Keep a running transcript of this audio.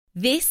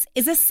This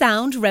is a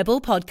Sound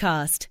Rebel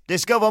podcast.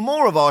 Discover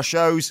more of our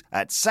shows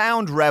at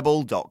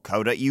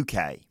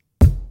soundrebel.co.uk.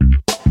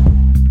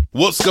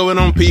 What's going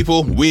on,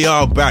 people? We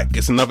are back.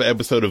 It's another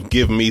episode of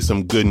Give Me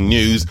Some Good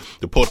News,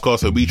 the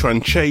podcast where we try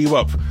and cheer you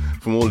up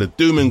from all the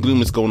doom and gloom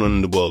that's going on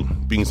in the world,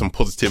 bringing some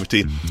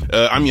positivity.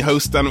 I'm your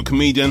host, stand-up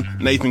comedian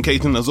Nathan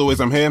Caton. As always,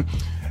 I'm here.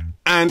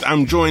 And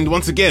I'm joined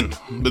once again.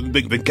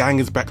 The gang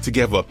is back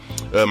together.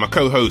 My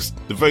co-host,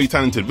 the very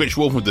talented Rich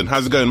Wolfenden.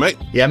 How's it going, mate?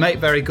 Yeah, mate,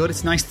 very good.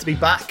 It's nice to be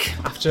back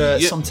after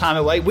some time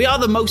away. We are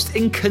the most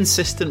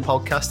inconsistent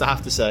podcast, I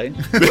have to say.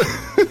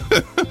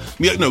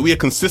 We are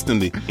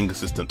consistently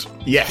inconsistent.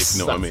 Yes, you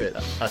know that's what I mean.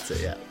 That's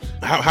it, yeah.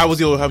 How was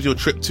your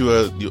trip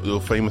to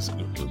your famous,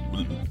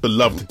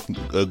 beloved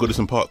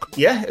Goodison Park?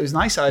 Yeah, it was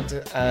nice. I had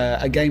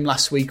a game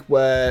last week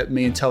where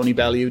me and Tony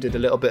Bellew did a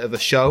little bit of a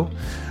show.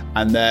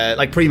 And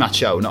like pre-match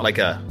show, not like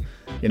a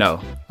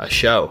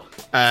show.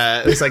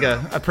 It was like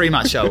a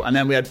pre-match show. And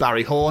then we had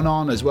Barry Horn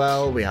on as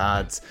well. We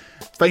had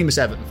famous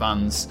Everton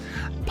fans,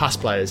 past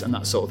players and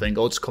that sort of thing.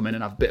 All just come in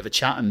and have a bit of a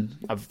chat. And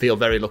I feel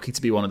very lucky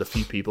to be one of the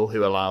few people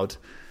who are allowed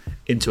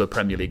into a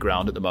Premier League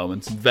ground at the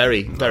moment.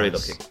 Very, very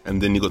lucky.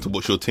 And then you got to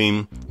watch your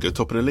team go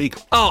top of the league.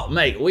 Oh,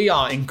 mate, we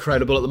are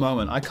incredible at the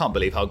moment. I can't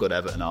believe how good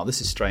Everton are.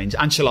 This is strange.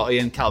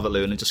 Ancelotti and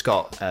Calvert-Lewin have just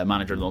got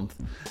Manager of the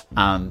Month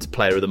and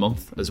Player of the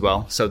Month as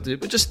well. So we're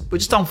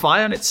just on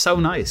fire, and it's so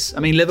nice. I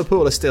mean,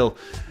 Liverpool are still,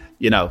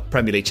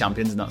 Premier League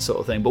champions and that sort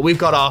of thing. But we've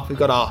got our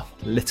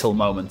little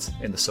moment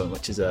in the sun,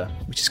 which is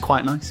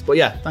quite nice. But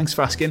yeah, thanks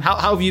for asking. How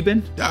have you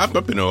been? Yeah, I've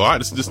been all right.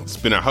 It's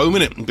been at home,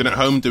 innit? Been at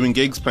home doing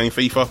gigs, playing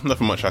FIFA.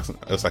 Nothing much else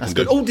I can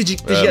do. Oh, did you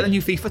get the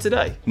new FIFA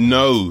today?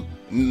 No,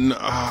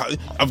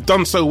 I've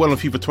done so well on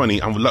FIFA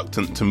 20. I'm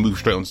reluctant to move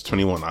straight on to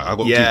 21. I've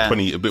got to give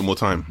 20 a bit more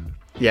time.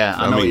 Yeah,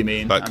 I know what you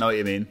mean. Like, I know what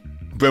you mean.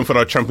 Brentford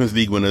are Champions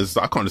League winners.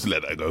 I can't just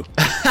let that go.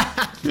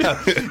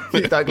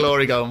 Keep that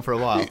glory going for a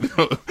while. Know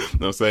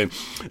what I'm saying?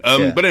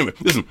 But anyway,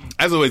 listen,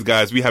 as always,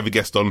 guys, we have a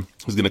guest on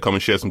who's going to come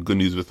and share some good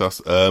news with us.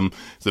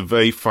 He's a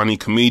very funny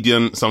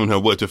comedian, someone who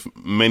I've worked with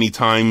many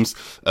times,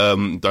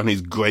 done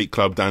his great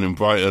club down in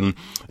Brighton,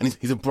 and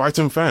he's a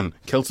Brighton fan.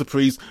 Kelsa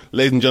Priest,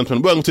 ladies and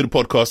gentlemen, welcome to the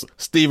podcast,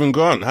 Stephen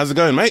Grant. How's it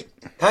going, mate?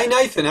 Hey,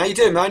 Nathan, how you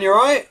doing, man? You all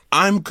right?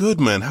 I'm good,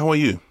 man. How are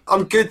you?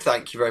 I'm good,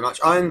 thank you very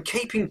much. I'm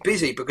keeping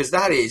busy because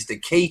that is the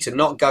key to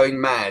not going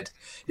mad,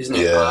 isn't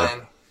it? Yeah.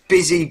 I'm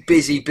busy.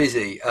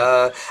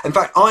 In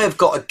fact, I have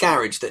got a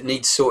garage that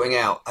needs sorting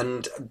out.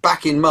 And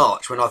back in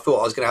March, when I thought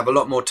I was going to have a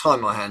lot more time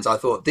on my hands, I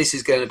thought this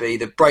is going to be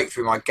the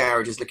breakthrough my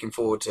garage is looking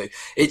forward to.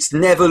 It's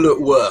never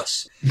looked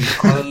worse.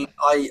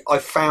 I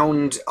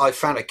found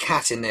a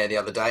cat in there the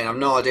other day, and I've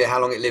no idea how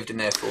long it lived in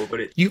there for.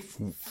 But You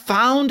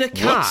found a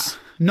cat? What?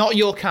 Not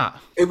your cat.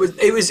 It was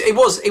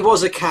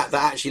a cat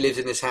that actually lives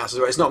in this house as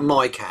well. It's not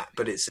my cat,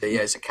 but it's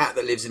a cat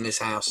that lives in this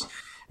house.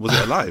 Was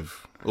it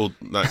alive? Or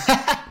like...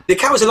 The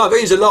cat was alive.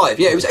 It was alive.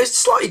 Yeah, it was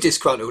slightly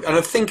disgruntled and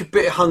I think a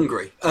bit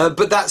hungry.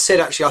 But that said,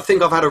 actually, I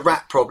think I've had a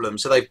rat problem,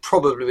 so they've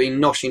probably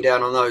been noshing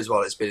down on those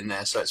while it's been in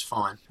there, so it's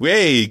fine.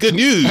 Hey, good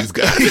news,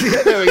 guys.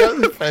 Yeah, there we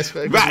go.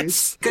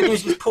 Rats. Good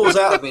news just pours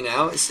out of me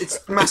now.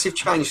 It's massive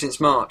change since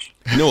March.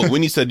 You know what?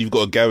 When you said you've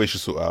got a garage to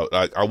sort out,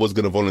 like, I was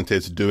going to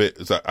volunteer to do it.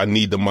 It's like, I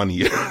need the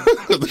money.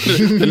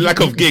 The lack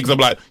of gigs, I'm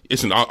like,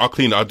 listen, I'll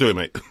clean it. I'll do it,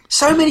 mate.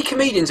 So many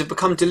comedians have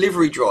become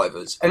delivery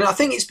drivers, and I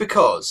think it's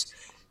because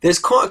there's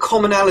quite a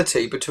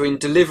commonality between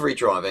delivery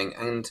driving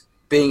and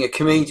being a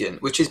comedian,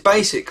 which is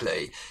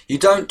basically you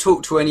don't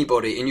talk to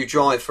anybody and you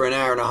drive for an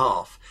hour and a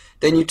half.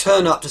 Then you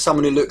turn up to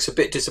someone who looks a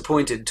bit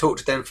disappointed and talk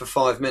to them for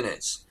 5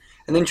 minutes.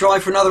 And then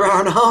drive for another hour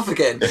and a half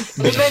again.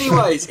 In many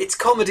ways, it's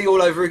comedy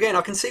all over again.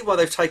 I can see why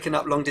they've taken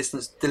up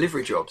long-distance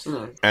delivery jobs, you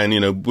know.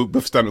 And,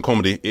 with stand-up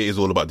comedy, it is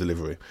all about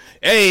delivery.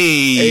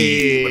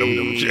 Hey!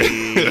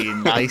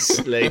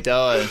 Nicely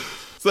done.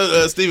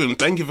 So, Stephen,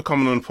 thank you for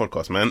coming on the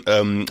podcast, man.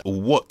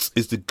 What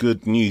is the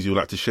good news you'd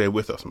like to share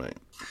with us, mate?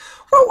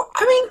 Well,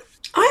 I mean,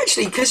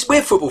 because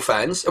we're football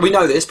fans, and we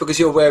know this because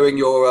you're wearing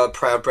your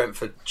proud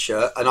Brentford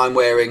shirt, and I'm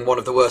wearing one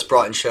of the worst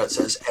Brighton shirts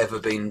that's ever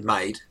been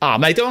made.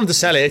 Mate, don't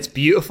undersell it. It's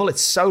beautiful.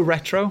 It's so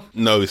retro.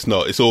 No, it's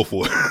not. It's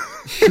awful.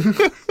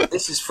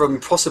 This is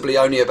from possibly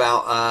only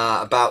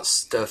about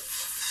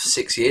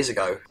 6 years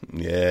ago.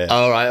 Yeah.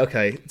 All right,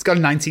 okay. It's got a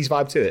 90s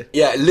vibe to it.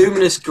 Yeah,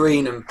 luminous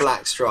green and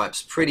black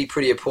stripes. Pretty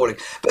appalling.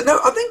 But no,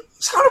 I think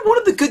it's kind of one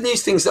of the good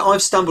news things that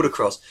I've stumbled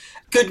across.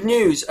 Good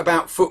news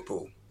about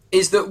football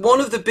is that one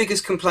of the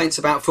biggest complaints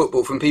about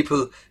football from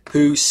people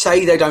who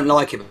say they don't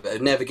like it but have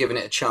never given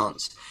it a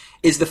chance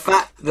is the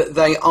fact that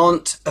they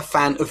aren't a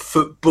fan of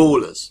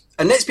footballers.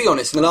 And let's be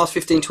honest, in the last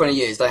 15, 20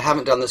 years, they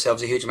haven't done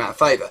themselves a huge amount of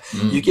favour.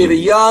 Mm-hmm. You give a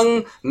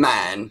young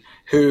man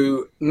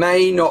who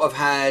may not have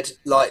had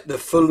like the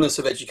fullness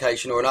of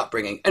education or an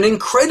upbringing, an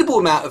incredible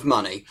amount of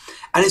money,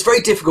 and it's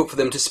very difficult for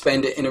them to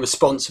spend it in a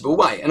responsible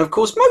way. And of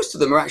course, most of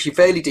them are actually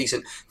fairly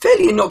decent,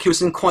 fairly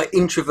innocuous and quite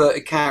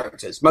introverted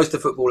characters, most of the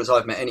footballers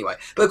I've met anyway.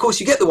 But of course,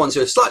 you get the ones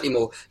who are slightly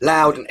more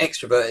loud and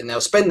extroverted, and they'll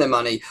spend their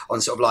money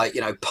on sort of like,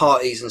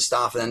 parties and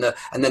stuff, and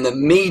then the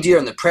media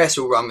and the press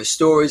will run with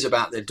stories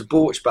about their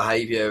debauched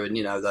behaviour and,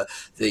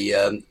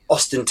 the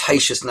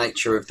ostentatious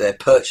nature of their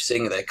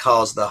purchasing of their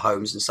cars, their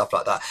homes and stuff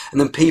like that.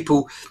 And then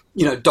people,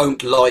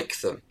 don't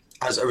like them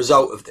as a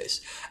result of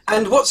this.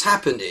 And what's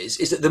happened is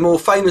that the more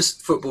famous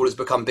footballers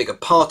become bigger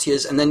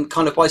partiers, and then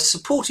kind of by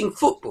supporting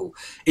football,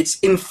 it's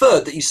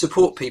inferred that you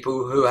support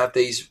people who have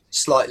these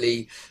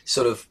slightly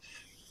sort of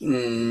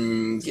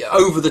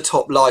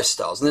over-the-top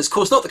lifestyles. And it's, of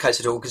course, not the case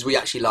at all, because we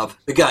actually love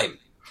the game.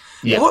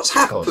 Yeah, what's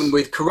happened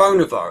with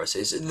coronavirus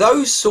is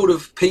those sort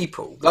of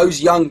people,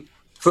 those young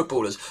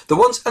footballers, the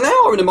ones, and they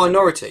are in a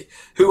minority,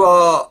 who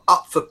are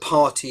up for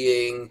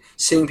partying,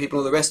 seeing people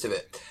and all the rest of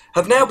it,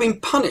 have now been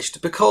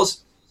punished,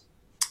 because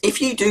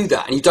if you do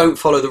that and you don't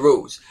follow the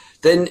rules,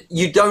 then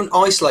you don't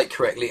isolate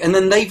correctly, and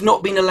then they've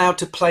not been allowed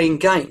to play in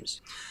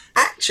games.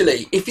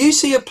 Actually, if you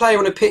see a player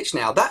on a pitch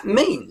now, that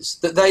means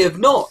that they have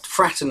not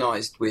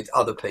fraternised with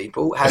other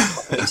people, had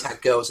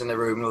girls in their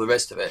room and all the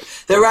rest of it.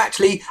 They're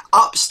actually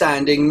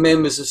upstanding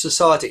members of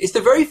society. It's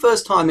the very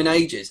first time in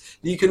ages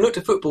that you can look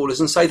to footballers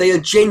and say they are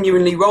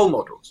genuinely role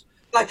models.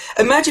 Like,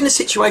 imagine a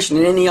situation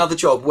in any other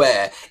job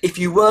where if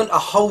you weren't a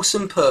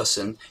wholesome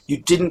person, you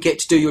didn't get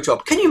to do your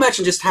job. Can you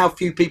imagine just how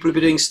few people would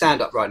be doing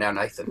stand-up right now,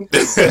 Nathan?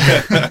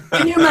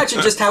 Can you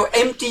imagine just how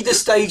empty the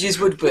stages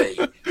would be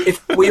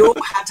if we all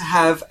had to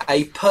have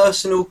a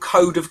personal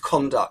code of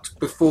conduct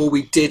before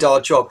we did our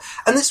job?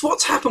 And that's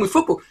what's happened with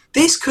football.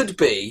 This could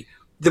be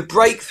the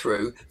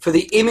breakthrough for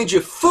the image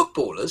of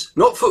footballers,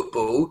 not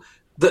football,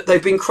 that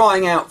they've been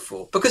crying out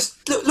for. Because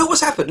look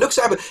what's happened. Look what's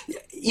happened.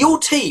 Your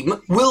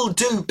team will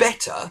do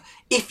better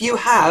if you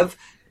have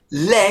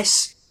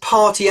less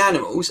party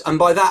animals, and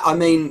by that I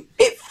mean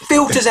it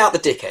filters out the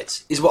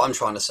dickheads, is what I'm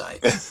trying to say.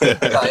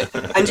 Okay?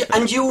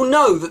 And you will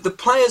know that the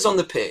players on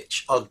the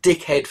pitch are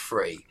dickhead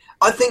free.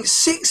 I think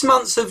 6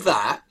 months of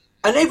that,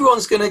 and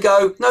everyone's going to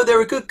go, no,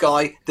 they're a good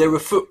guy, they're a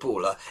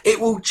footballer. It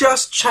will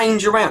just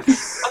change around.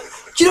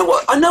 Do you know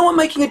what? I know I'm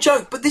making a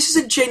joke, but this is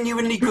a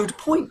genuinely good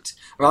point.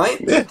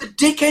 Right? Yeah. The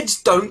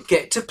dickheads don't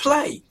get to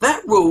play.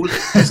 That rule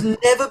has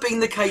never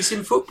been the case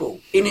in football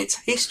in its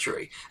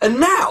history. And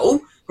now,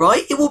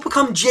 right, it will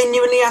become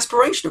genuinely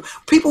aspirational.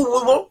 People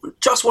will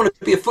just want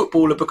to be a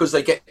footballer because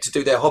they get to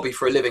do their hobby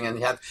for a living and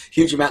they have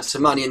huge amounts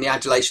of money and the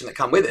adulation that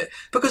come with it.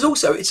 Because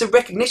also, it's a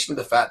recognition of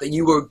the fact that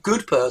you were a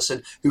good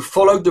person who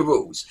followed the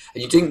rules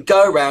and you didn't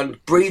go around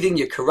breathing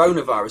your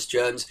coronavirus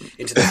germs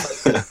into the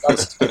face of the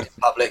unsuspecting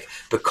public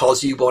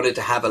because you wanted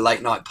to have a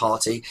late night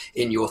party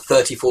in your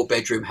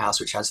 34-bedroom house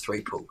which has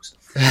 3 pools.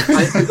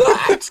 And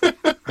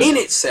that, in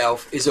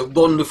itself, is a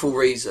wonderful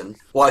reason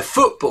why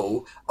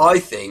football, I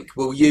think,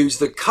 will use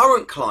the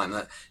current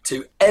climate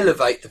to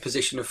elevate the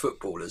position of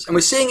footballers. And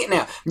we're seeing it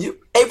now.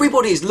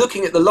 Everybody is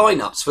looking at the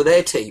lineups for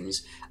their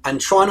teams and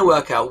trying to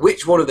work out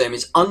which one of them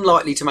is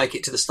unlikely to make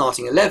it to the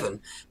starting 11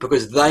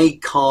 because they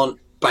can't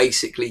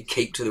basically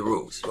keep to the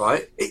rules,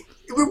 right? It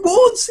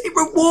rewards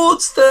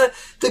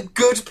the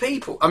good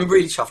people. I'm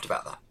really chuffed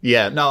about that.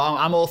 Yeah, no,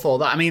 I'm all for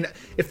that. I mean,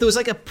 if there was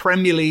like a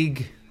Premier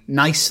League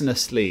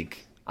niceness league,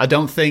 I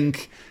don't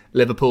think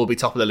Liverpool will be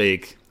top of the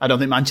league. I don't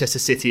think Manchester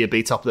City would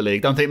be top of the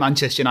league. I don't think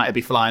Manchester United would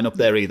be flying up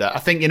there either. I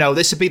think,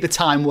 this would be the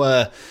time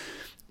where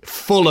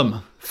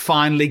Fulham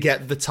finally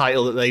get the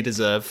title that they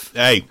deserve.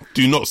 Hey,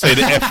 do not say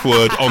the F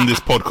word on this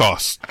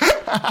podcast.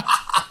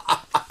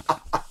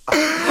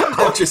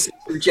 I'll just see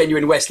some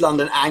genuine West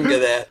London anger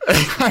there.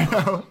 I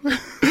know.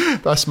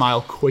 That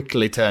smile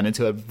quickly turned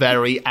into a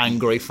very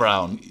angry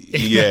frown.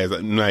 Yeah,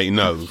 mate,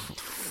 no.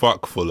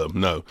 Fuck Fulham,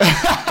 no.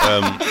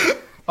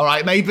 All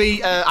right,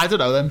 maybe, I don't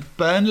know then,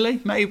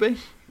 Burnley, maybe?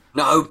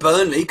 No,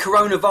 Burnley,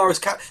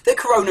 coronavirus they're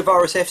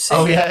coronavirus FC.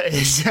 Oh, yeah,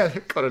 it's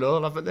got it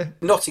all, haven't they?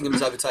 Nottingham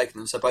has overtaken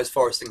them, so both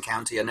Forest and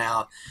County are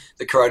now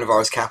the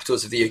coronavirus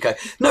capitals of the UK.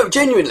 No,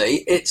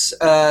 genuinely, it's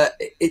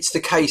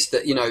the case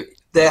that,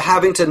 they're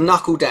having to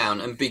knuckle down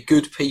and be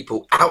good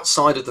people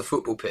outside of the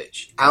football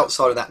pitch,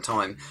 outside of that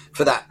time,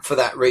 for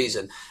that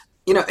reason.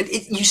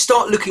 You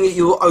start looking at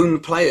your own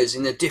players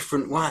in a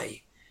different way.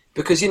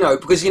 Because you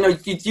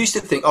used to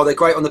think, they're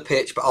great on the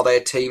pitch, but are they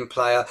a team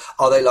player?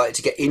 Are they likely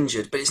to get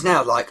injured? But it's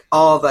now like,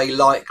 are they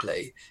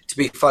likely to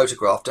be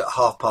photographed at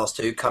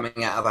 2:30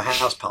 coming out of a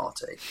house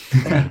party?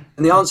 And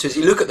the answer is,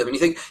 you look at them and you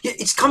think,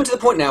 it's coming to the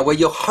point now where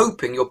you're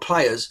hoping your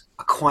players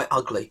are quite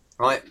ugly,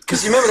 right?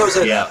 Because you remember there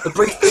was a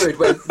brief period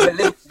where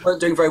Liverpool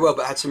weren't doing very well,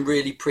 but had some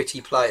really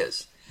pretty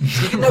players.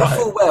 You know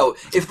full well,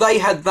 if they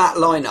had that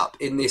lineup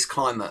in this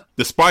climate.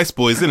 The Spice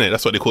Boys, isn't it?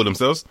 That's what they call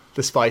themselves.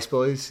 The Spice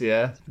Boys,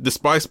 yeah. The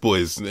Spice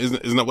Boys,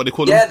 isn't that what they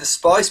call them? Yeah, the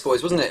Spice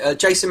Boys, wasn't it?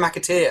 Jason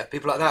McAteer,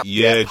 people like that.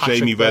 Yeah,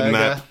 Jamie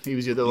Redknapp. He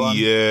was the other one.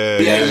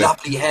 Yeah,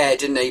 lovely hair,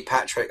 didn't he,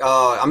 Patrick?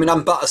 Oh, I mean,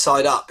 I'm butter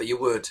side up, but you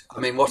would. I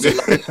mean, what a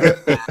lovely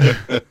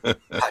hair.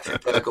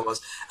 Patrick Fergal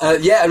was.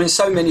 Yeah, I mean,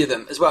 so many of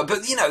them as well. But,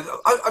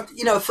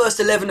 a first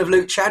 11 of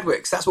Luke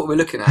Chadwick's, that's what we're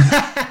looking at.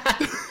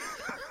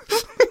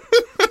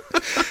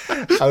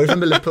 I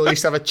remember Liverpool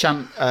used to have a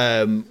chant,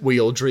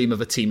 we all dream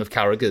of a team of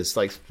Carragers.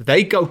 Like,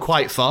 they go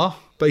quite far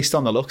based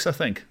on the looks, I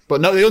think.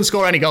 But no, they don't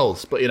score any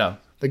goals, but,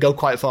 they go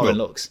quite far in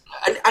looks.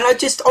 And I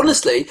just,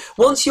 honestly,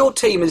 once your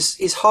team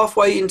is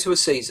halfway into a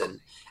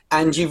season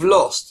and you've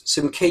lost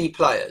some key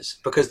players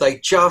because they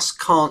just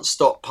can't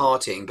stop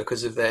partying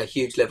because of their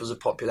huge levels of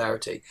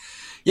popularity,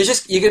 you're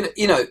going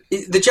to,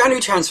 the January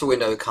transfer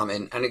window will come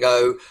in and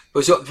go,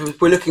 we're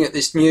looking at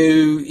this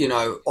new,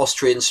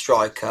 Austrian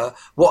striker.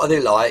 What are they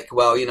like?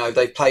 Well,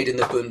 they've played in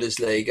the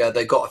Bundesliga.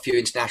 They've got a few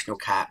international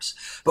caps,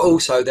 but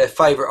also their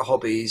favourite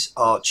hobbies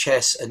are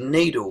chess and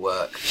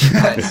needlework.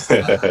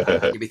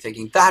 You'll be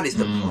thinking, that is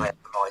the player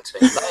for my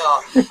team.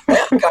 They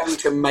are going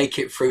to make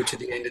it through to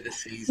the end of the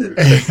season.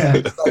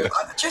 So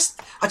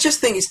I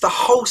just think it's the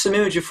wholesome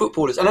image of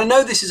footballers. And I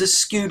know this is a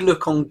skewed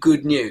look on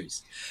good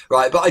news,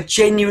 right? But I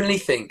genuinely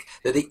think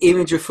that the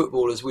image of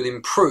footballers will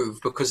improve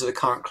because of the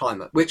current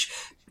climate.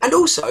 And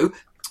also,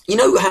 you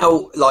know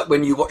how, like,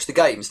 when you watch the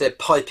games, they're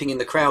piping in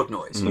the crowd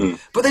noise,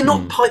 but they're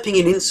not piping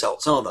in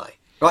insults, are they?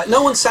 Right?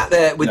 No one sat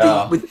there with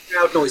the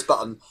crowd noise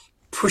button,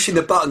 pushing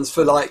the buttons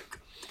for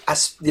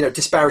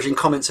disparaging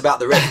comments about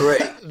the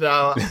referee.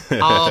 No,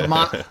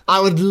 I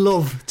would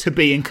love to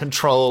be in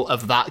control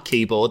of that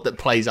keyboard that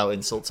plays out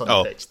insults on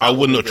the pitch. I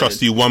would not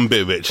trust you one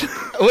bit, Rich.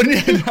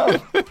 Wouldn't you?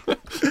 No.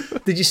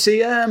 Did you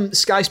see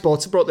Sky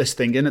Sports brought this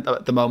thing in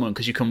at the moment,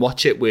 because you can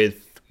watch it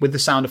with the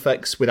sound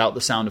effects, without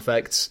the sound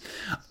effects,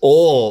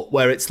 or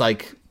where it's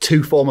like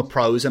two former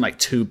pros and like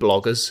two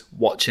bloggers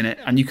watching it,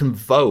 and you can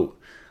vote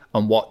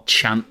on what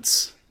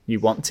chants you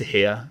want to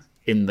hear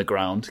in the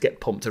ground get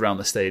pumped around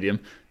the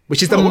stadium,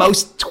 which is the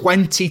most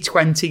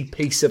 2020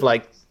 piece of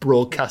like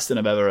broadcasting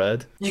I've ever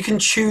heard. You can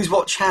choose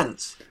what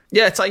chants.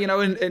 Yeah, it's like, in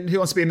Who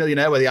Wants to Be a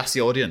Millionaire, where they ask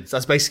the audience.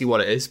 That's basically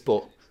what it is.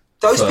 But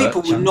those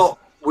people will not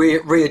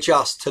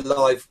readjust to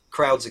live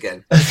crowds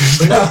again. Return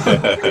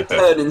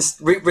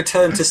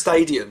to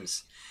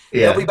stadiums.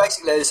 Yeah. They'll be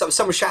basically,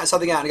 someone shouting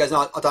something out and he goes,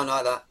 no, I don't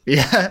like that.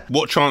 Yeah.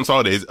 What chants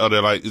are they? Are they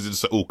like, is it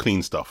just all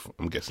clean stuff,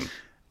 I'm guessing?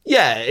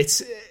 Yeah,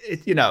 it's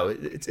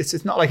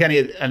not like any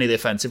of the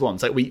offensive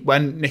ones. Like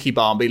when Nicky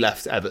Barmby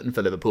left Everton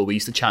for Liverpool, we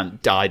used to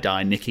chant "Die,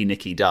 die, Nicky,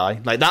 Nicky, die."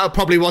 Like that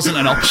probably wasn't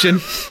an option,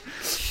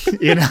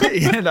 you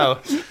know.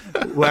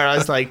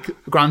 Whereas like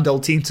grand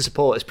old team to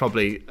support is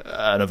probably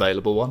an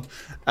available one.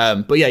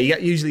 But yeah, you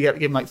usually get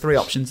given like three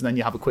options, and then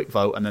you have a quick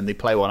vote, and then they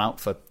play one out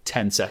for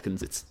 10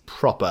 seconds. It's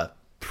proper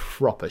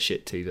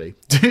shit TV.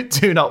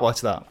 Do not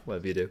watch that,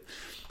 whatever you do.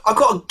 I've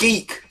got a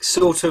geek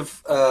sort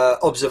of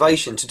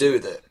observation to do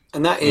with it.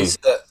 And that is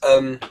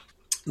that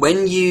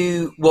when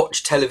you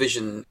watch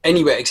television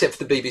anywhere except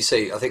for the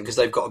BBC, I think because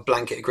they've got a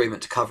blanket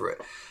agreement to cover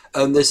it,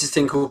 there's this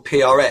thing called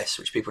PRS,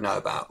 which people know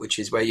about, which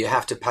is where you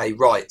have to pay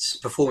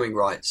performing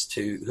rights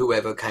to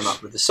whoever came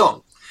up with the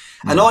song.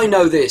 And I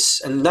know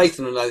this, and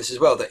Nathan will know this as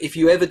well, that if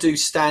you ever do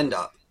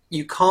stand-up,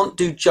 you can't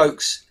do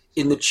jokes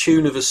in the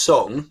tune of a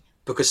song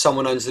because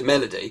someone owns the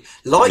melody.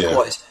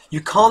 Likewise, you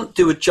can't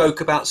do a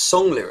joke about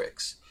song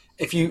lyrics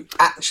if you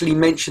actually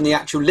mention the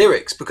actual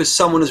lyrics because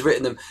someone has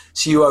written them,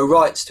 so you owe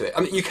rights to it. I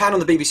mean, you can on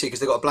the BBC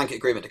because they've got a blanket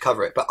agreement to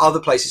cover it, but other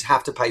places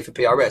have to pay for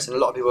PRS, and a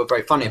lot of people are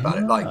very funny about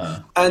it.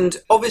 And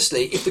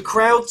obviously, if the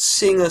crowd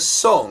sing a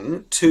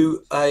song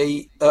to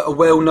a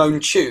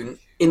well-known tune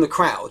in the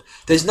crowd,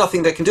 there's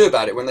nothing they can do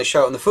about it when they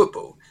show it on the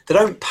football. They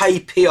don't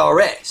pay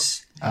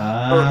PRS for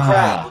a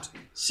crowd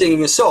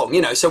singing a song,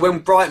 So when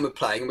Brighton were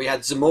playing and we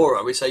had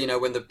Zamora, we say,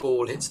 when the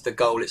ball hits the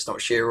goal, it's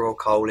not Shearer or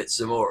Cole, it's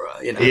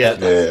Zamora,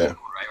 Yeah.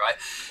 Right?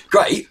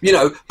 Great,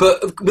 but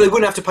they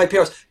wouldn't have to pay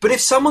PRS. But if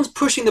someone's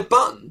pushing the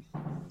button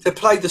to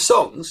play the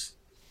songs,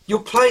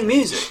 you're playing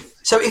music.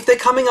 So if they're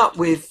coming up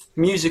with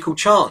musical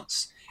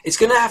chants, it's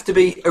going to have to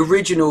be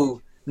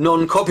original,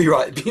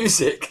 non-copyright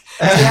music.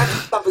 So you have to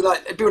do something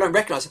like people don't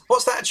recognise.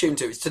 What's that tune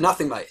to? It's to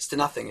nothing, mate. It's to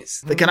nothing.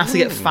 They're going to have to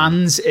get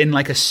fans in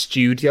like a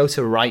studio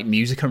to write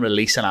music and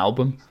release an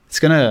album. That's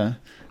going to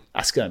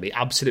be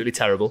absolutely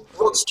terrible.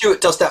 Rod Stewart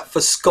does that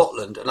for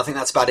Scotland, and I think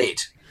that's about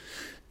it.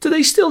 Do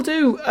they still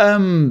do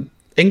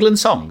England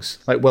songs,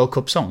 like World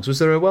Cup songs? Was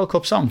there a World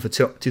Cup song for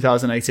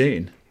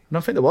 2018? I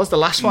don't think there was. The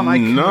last one I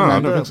can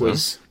remember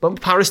was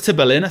Paris to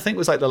Berlin, I think,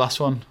 was like the last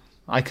one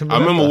I can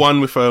remember. I remember one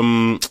with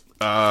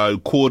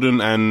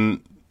Corden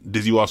and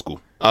Dizzy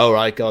Rascal. Oh,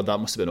 right. God, that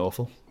must have been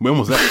awful. When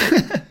was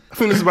that? I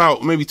think it was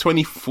about maybe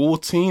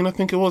 2014, I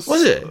think it was.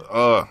 Was it?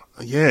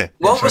 Yeah.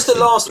 What was the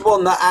last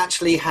one that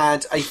actually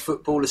had a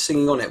footballer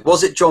singing on it?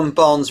 Was it John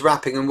Barnes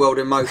rapping in World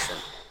in Motion?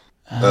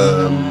 Did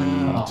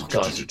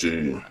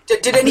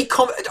any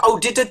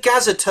did the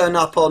Gaza turn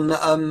up on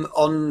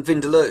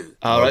Vindaloo?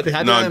 Oh, right. They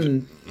had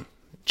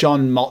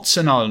John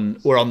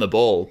Motson were on the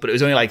ball, but it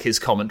was only like his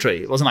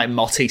commentary. It wasn't like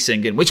Motti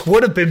singing, which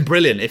would have been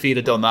brilliant if he'd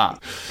have done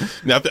that.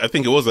 No, I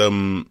think it was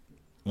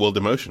World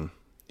in Motion.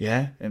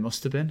 Yeah, it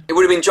must have been. It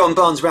would have been John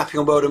Barnes rapping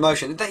on World in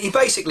Motion. He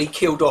basically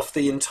killed off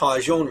the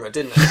entire genre,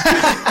 didn't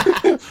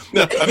he?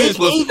 No, I mean,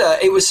 Either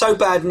it was so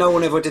bad no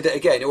one ever did it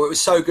again, or it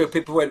was so good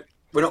people went,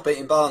 "We're not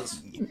beating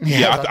Barnes."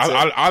 Yeah,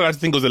 I like to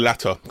think it was the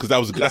latter because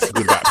that's a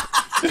good rap.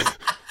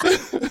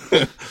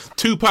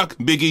 Tupac,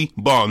 Biggie,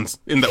 Barnes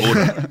in that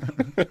order.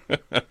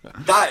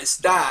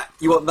 That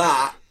you want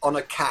that on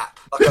a cap,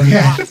 like a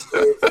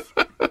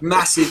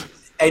massive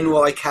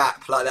NY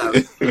cap like that.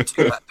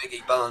 Tupac,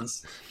 Biggie,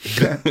 Barnes.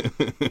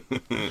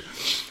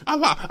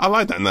 I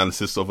like that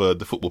analysis of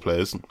the football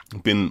players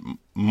being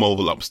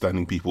moral,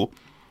 upstanding people.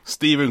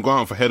 Stephen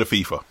Grant for head of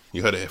FIFA.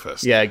 You heard it here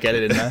first. Yeah, get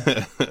it in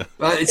there.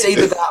 Well, it's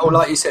either that or,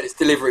 like you said, it's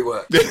delivery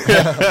work.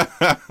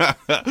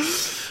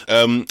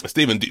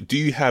 Stephen, do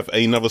you have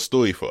another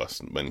story for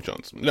us, by any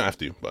chance? You don't have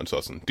to, but I'm just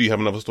asking. Do you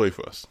have another story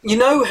for us? You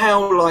know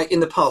how, like,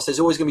 in the past, there's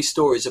always going to be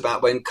stories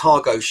about when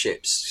cargo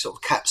ships sort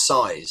of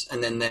capsize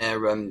and then their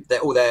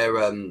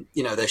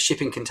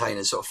shipping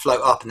containers sort of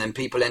float up and then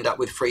people end up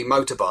with free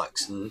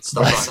motorbikes and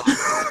stuff like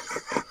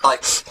that.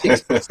 Like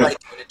 6 months later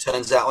when it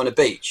turns out on a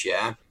beach,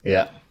 yeah?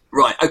 Yeah.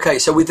 Right, okay,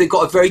 so we've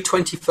got a very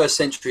 21st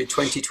century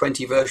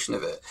 2020 version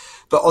of it.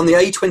 But on the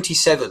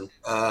A27,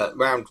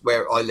 round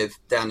where I live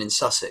down in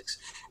Sussex,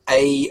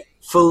 a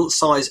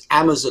full-size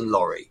Amazon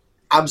lorry,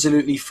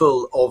 absolutely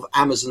full of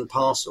Amazon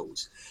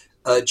parcels,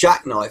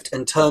 jackknifed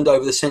and turned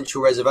over the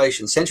Central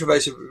Reservation.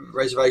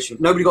 Reservation,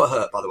 nobody got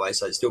hurt, by the way,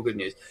 so it's still good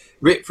news.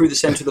 Ripped through the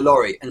centre of the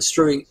lorry and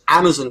strewing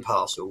Amazon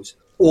parcels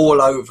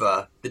all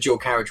over the dual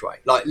carriageway,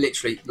 like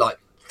literally like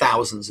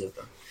thousands of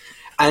them.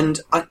 And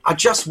I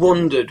just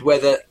wondered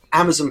whether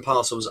Amazon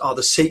parcels are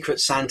the secret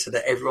Santa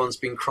that everyone's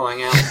been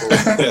crying out for.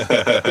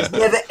 There's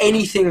never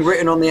anything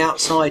written on the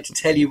outside to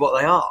tell you what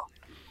they are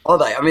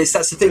they? I mean,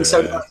 that's the thing.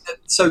 Yeah.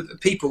 So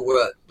people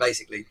were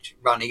basically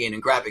running in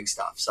and grabbing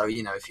stuff. So,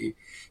 you know, if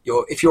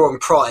you're on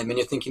Prime and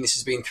you're thinking this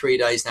has been 3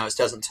 days now, it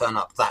doesn't turn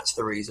up, that's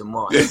the reason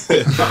why.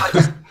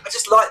 I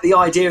just like the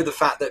idea of the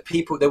fact that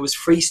there was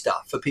free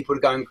stuff for people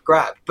to go and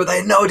grab, but they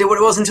had no idea what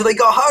it was until they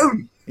got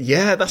home.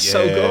 Yeah, that's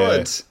so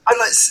good. I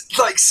like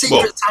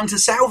secret Santa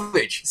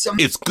salvage.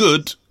 It's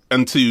good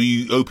until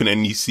you open it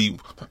and you see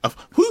a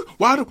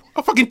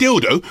fucking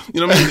dildo.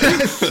 You know what I mean?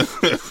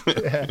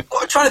 Yeah.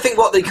 Well, I'm trying to think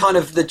what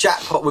the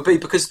jackpot would be,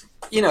 because,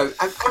 you know,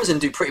 Amazon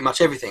do pretty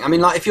much everything. I mean,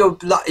 like, if you're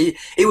lucky,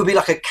 it would be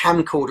like a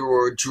camcorder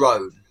or a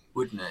drone,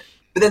 wouldn't it?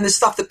 But then there's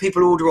stuff that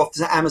people order off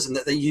Amazon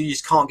that you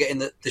just can't get in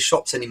the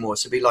shops anymore.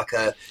 So it'd be like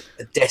a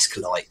desk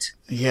light.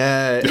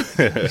 Yeah,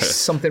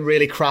 something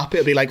really crappy.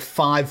 It'll be like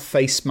 5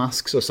 face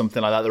masks or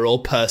something like that. They're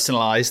all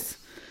personalised.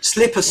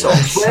 Slipper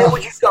socks. Where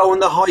would you go on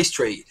the high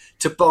street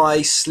to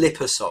buy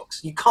slipper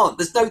socks? You can't.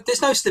 There's no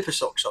slipper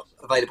sock shop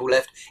available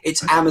left.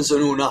 It's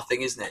Amazon or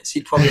nothing, isn't it? So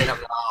you'd probably end up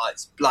with,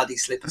 it's bloody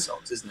slipper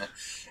socks, isn't it?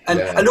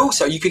 And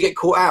also you could get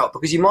caught out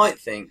because you might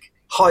think,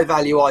 high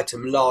value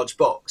item, large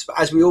box. But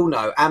as we all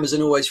know,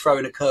 Amazon always throw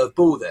in a curved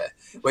ball there,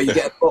 where you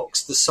get a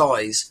box the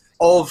size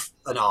of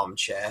an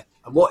armchair,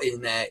 and what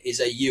in there is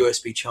a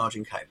USB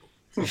charging cable.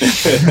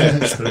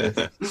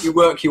 You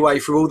work your way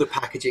through all the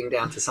packaging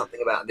down to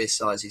something about this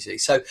size, you see.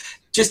 So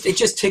it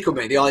just tickled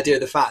me, the idea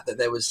of the fact that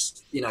there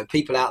was, you know,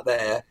 people out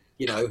there,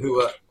 you know, who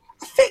were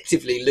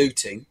effectively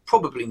looting,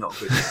 probably not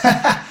good.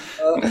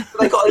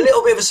 They got a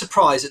little bit of a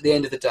surprise at the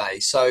end of the day,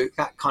 so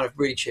that kind of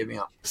really cheered me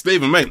up.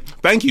 Stephen, mate,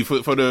 thank you for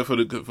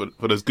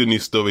those good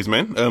news stories,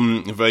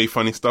 man. Very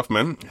funny stuff,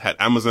 man. Had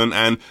Amazon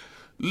and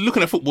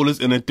looking at footballers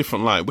in a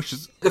different light, which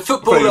is the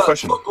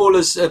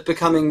footballers are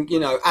becoming, you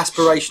know,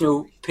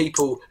 aspirational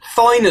people.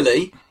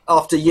 Finally,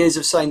 after years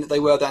of saying that they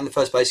were that in the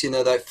first place, you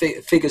know, they're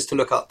figures to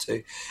look up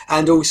to,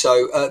 and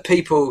also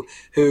people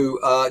who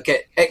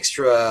get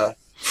extra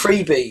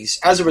freebies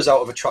as a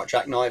result of a truck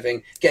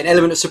jackknifing, get an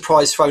element of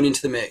surprise thrown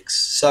into the mix.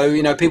 So,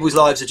 you know, people's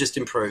lives are just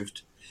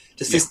improved.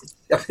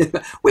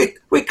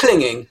 We're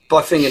clinging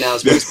by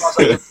fingernails, but as far as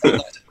I can tell,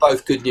 those are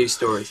both good news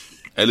stories.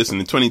 Hey, listen,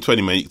 in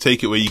 2020, mate,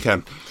 take it where you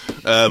can.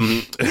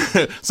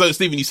 So,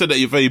 Stephen, you said that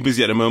you're very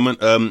busy at the moment.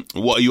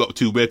 What are you up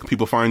to? Where can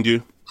people find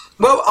you?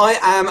 Well,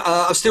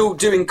 I'm still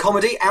doing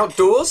comedy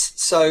outdoors,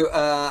 so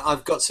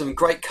I've got some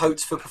great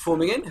coats for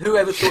performing in.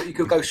 Whoever thought you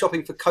could go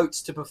shopping for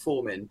coats to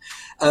perform in?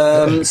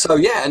 So,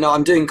 yeah, and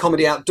I'm doing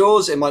comedy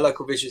outdoors in my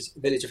local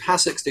village of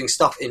Hassocks, doing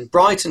stuff in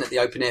Brighton at the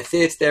Open Air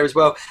Theatre there as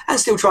well, and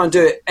still trying to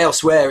do it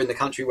elsewhere in the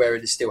country where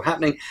it is still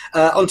happening.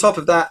 On top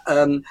of that,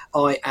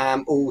 I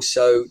am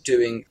also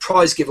doing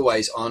prize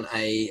giveaways on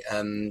a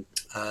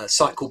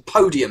site called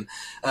Podium,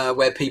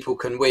 where people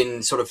can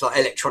win sort of like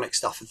electronic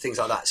stuff and things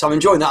like that. So I'm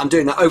enjoying that. I'm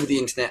doing that over the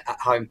internet at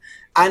home.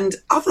 And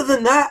other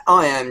than that,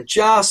 I am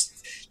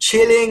just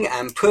chilling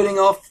and putting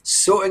off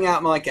sorting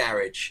out my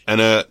garage.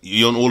 And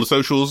you on all the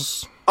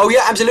socials? Oh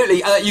yeah, absolutely.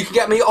 You can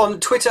get me on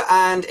Twitter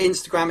and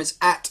Instagram. It's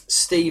at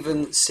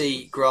Stephen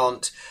C.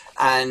 Grant.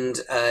 And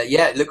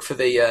look for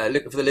the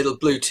little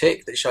blue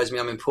tick that shows me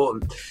I'm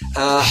important.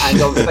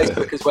 And on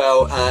Facebook as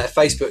well,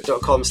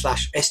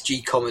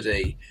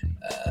 facebook.com/sgcomedy,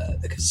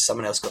 because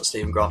someone else got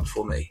Stephen Grant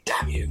before me.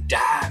 Damn you.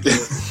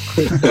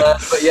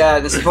 But yeah,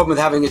 there's the problem with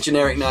having a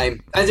generic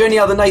name. Are there any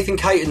other Nathan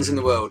Catons in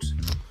the world?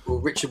 Or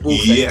Richard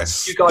Wolfe?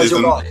 Yes. You guys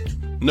are right.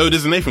 No,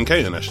 there's a Nathan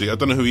Caton, actually. I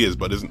don't know who he is,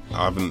 but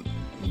I haven't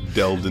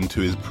delved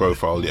into his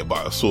profile yet,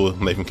 but I saw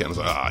Nathan Kent. I was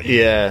like,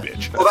 Yeah.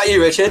 bitch. What about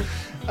you, Richard?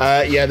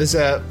 There's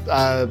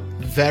a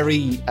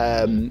very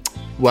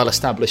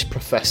well-established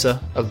professor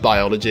of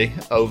biology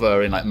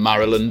over in like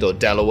Maryland or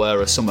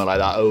Delaware or somewhere like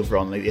that, over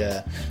on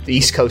the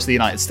east coast of the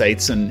United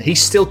States, and he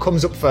still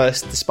comes up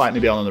first, despite me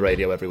being on the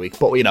radio every week.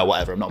 But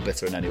whatever, I'm not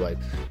bitter in any way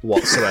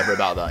whatsoever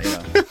about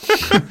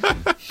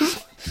that.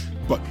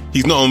 But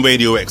he's not on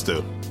Radio X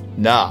though.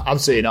 No,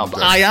 absolutely not.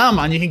 But I am,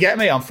 and you can get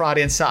me on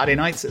Friday and Saturday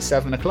nights at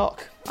 7:00.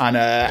 And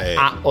at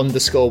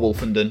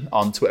 @_Wolfenden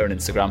on Twitter and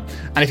Instagram.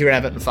 And if you're an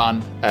Everton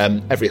fan,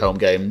 every home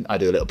game I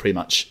do a little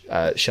pre-match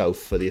show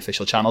for the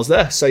official channels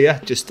there. So yeah,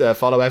 just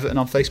follow Everton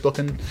on Facebook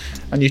and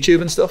YouTube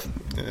and stuff.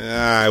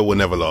 I will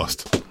never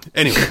last.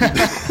 Anyway,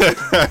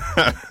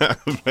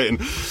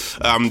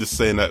 I'm just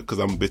saying that because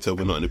I'm bitter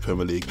we're not in the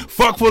Premier League.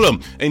 Fuck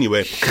Fulham.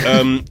 Anyway,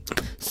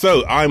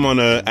 so I'm on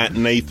at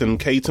Nathan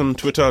Caton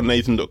Twitter,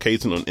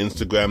 Nathan.Caton on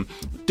Instagram,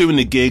 doing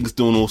the gigs,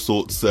 doing all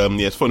sorts. Follow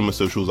my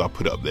socials, I'll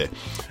put it up there.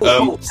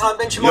 Can I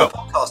mention my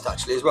podcast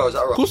actually as well? Is that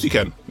all right? Of course you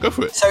can. Go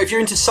for it. So if you're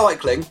into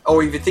cycling,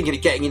 or if you're thinking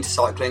of getting into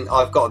cycling,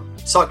 I've got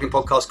a cycling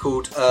podcast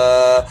called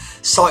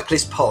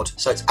Cyclist Pod.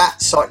 So it's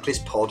at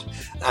Cyclist Pod,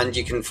 and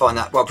you can find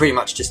that. Well, pretty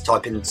much just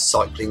type in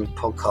cycling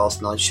podcast,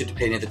 and I should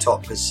appear near the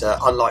top because,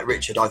 unlike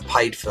Richard, I've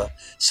paid for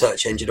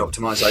search engine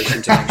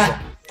optimization to make sure.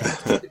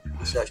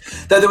 Search.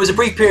 Though there was a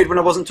brief period when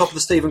I wasn't top of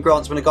the Stephen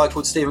Grants, when a guy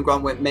called Stephen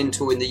Grant went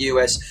mental in the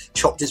US,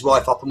 chopped his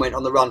wife up and went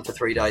on the run for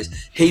 3 days.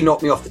 He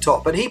knocked me off the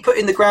top, but he put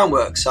in the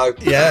groundwork, so...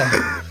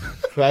 Yeah,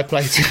 fair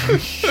play to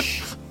him.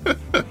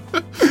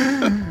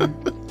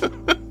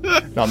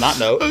 On that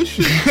note... Oh,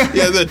 shit.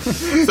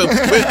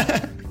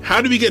 Yeah, how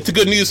do we get to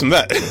good news from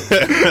that?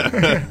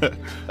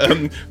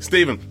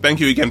 Stephen, thank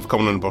you again for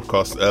coming on the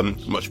podcast.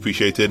 Much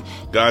appreciated.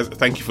 Guys,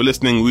 thank you for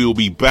listening. We will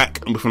be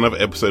back with another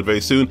episode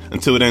very soon.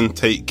 Until then,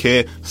 take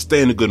care.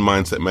 Stay in a good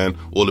mindset, man.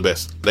 All the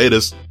best.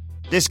 Laters.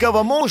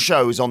 Discover more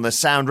shows on the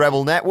Sound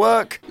Rebel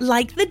Network.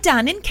 Like the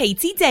Dan and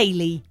Katie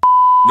Daily.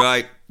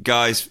 Right,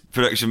 guys,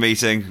 production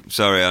meeting.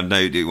 Sorry, I know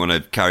you want to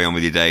carry on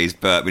with your days,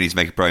 but we need to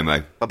make a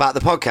promo. About the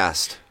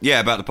podcast? Yeah,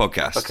 about the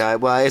podcast. Okay,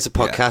 well, here's a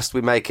podcast.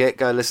 We make it.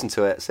 Go listen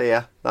to it. See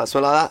ya. That's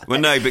one like that? Well,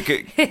 no, but...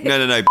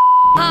 No.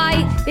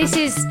 Hi, this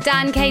is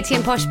Dan, Katie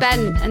and Posh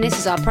Ben, and this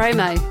is our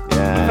promo for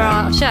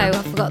our show.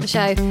 I forgot the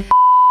show.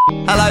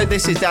 Hello,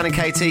 this is Dan and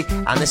Katie,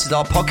 and this is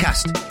our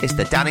podcast. It's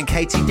the Dan and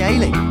Katie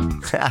Daily.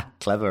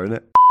 Clever, isn't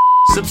it?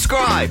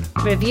 Subscribe.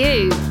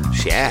 Review.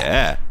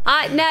 Share.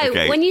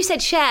 Okay. When you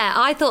said share,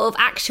 I thought of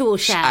actual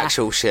share.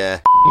 Actual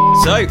share.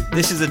 So,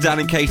 this is the Dan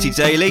and Katie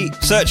Daily.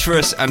 Search for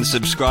us and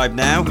subscribe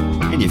now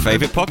in your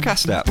favourite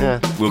podcast app. Yeah.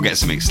 We'll get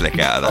something slick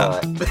out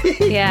of that.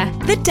 Yeah.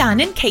 The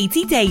Dan and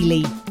Katie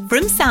Daily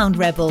from Sound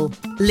Rebel.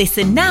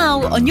 Listen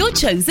now on your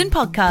chosen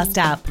podcast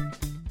app.